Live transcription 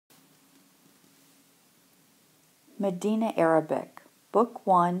Madinah Arabic, Book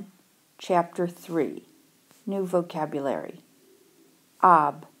 1, Chapter 3, New Vocabulary.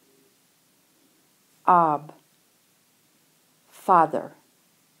 Ab, Ab, father.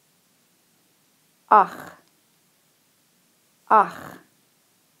 Ach, Ach,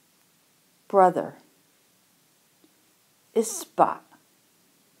 brother. Isba,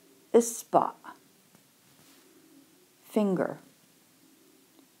 Isba, finger.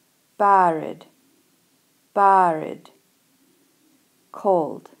 Barid, Barid,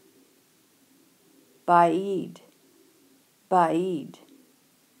 cold. Ba'id, Ba'id,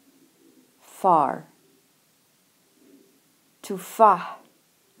 far. Tufah,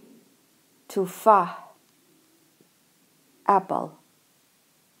 Tufah, apple.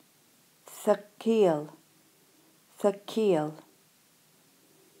 Thaqil, Thaqil,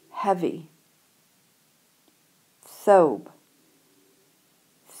 heavy. Thobe,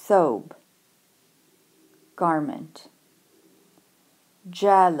 Thobe, garment.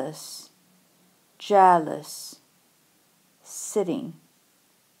 Jalis, Jalis, sitting.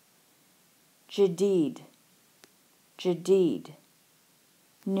 Jadid, Jadid,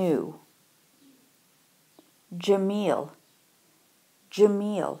 new. Jamil,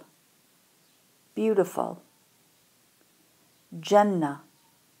 Jamil, beautiful. Jannah,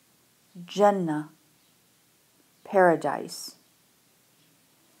 Jannah, paradise.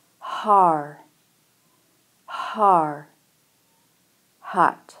 Har, Har,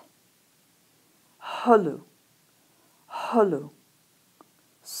 hot. Hulu, Hulu,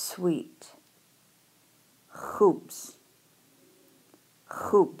 sweet. Khubz,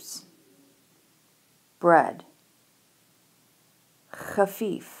 Khubz, bread.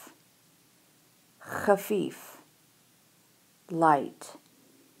 Khafif, Khafif, light.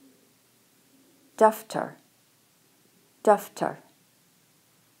 Daftar, Daftar,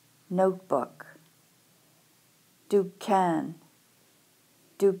 notebook. Dukkan,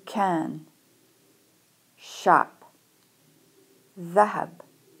 Dukkan, shop. Dhahab,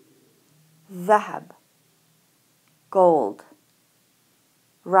 Dhahab, gold.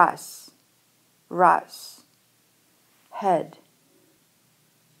 Ras, Ras, head.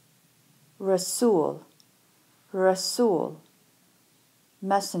 Rasul, Rasul,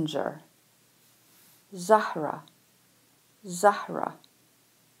 messenger. Zahra, Zahra,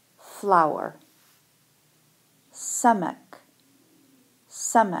 flower. Samak,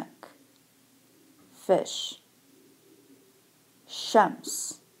 Samak, fish.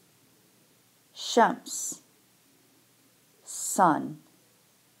 Shams, Shams, sun.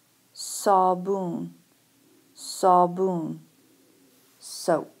 Sabun, Sabun,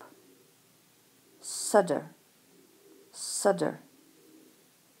 soap. Sadr, Sadr,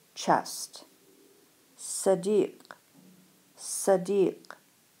 chest. Sadiq, Sadiq,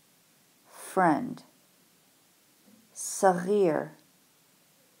 friend. Saghir,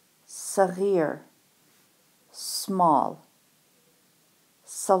 Saghir, small.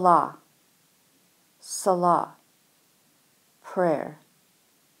 Salah, Salah, prayer.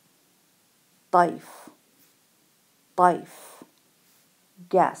 Daif, Daif,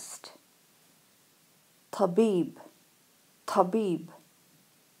 guest. Tabib, Tabib,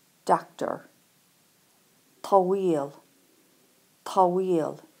 doctor. Tawil,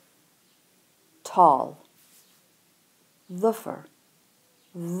 Tawil, tall. Dhufr,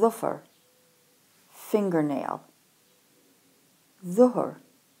 Dhufr, fingernail. Dhuhr,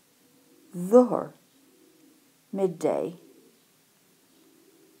 Dhuhr, midday.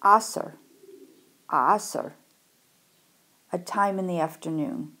 Asr, Asr, a time in the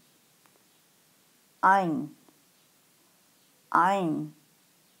afternoon. Ain, Ain,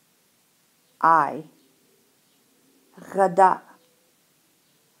 eye. Ghada,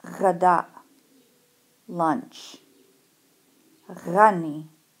 Ghada, lunch. Ghani,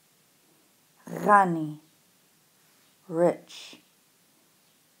 Ghani, rich.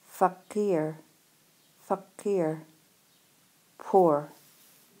 Fakir, Fakir, poor.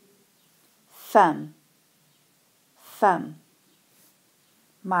 Fem, Fem,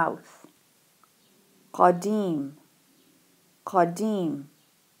 mouth. Qadim, Qadim,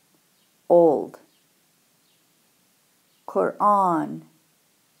 old. Quran,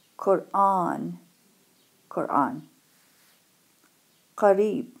 Quran, Quran.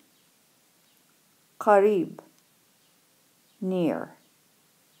 Qarib, Qarib, near.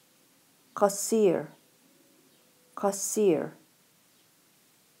 Qasir, Qasir,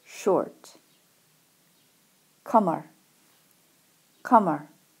 short. Qamar, Qamar,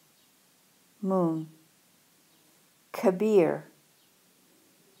 moon. Kabir,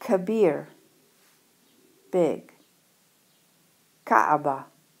 Kabir, big. Kaaba,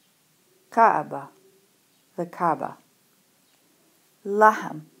 Kaaba, the Kaaba.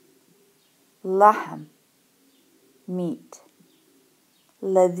 Lahm, lahm, meat.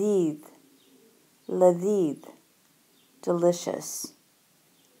 Ladid, ladid, delicious.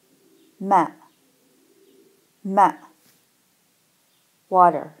 Ma, ma,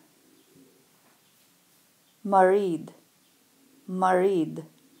 water. Marid, marid,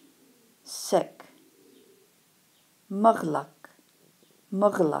 sick. Maghlaq,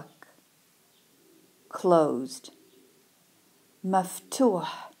 maghlaq, closed. Maftuh,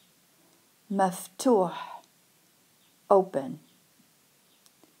 maftuh, open.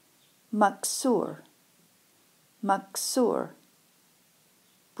 Maksur, maksur,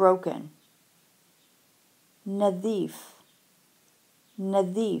 broken. Nadif,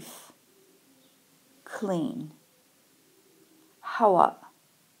 nadif, clean. Hawa,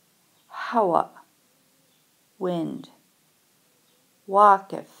 hawa, wind.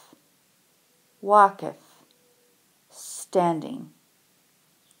 Waqif, waqif, standing.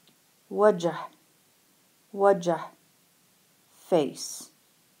 Wajh, wajh, face.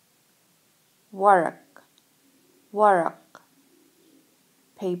 Waraq, waraq,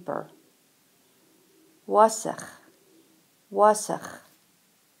 paper. Wasakh, wasakh,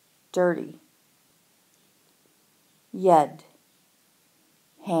 dirty. Yed,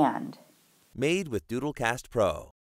 hand. Made with Doodlecast Pro.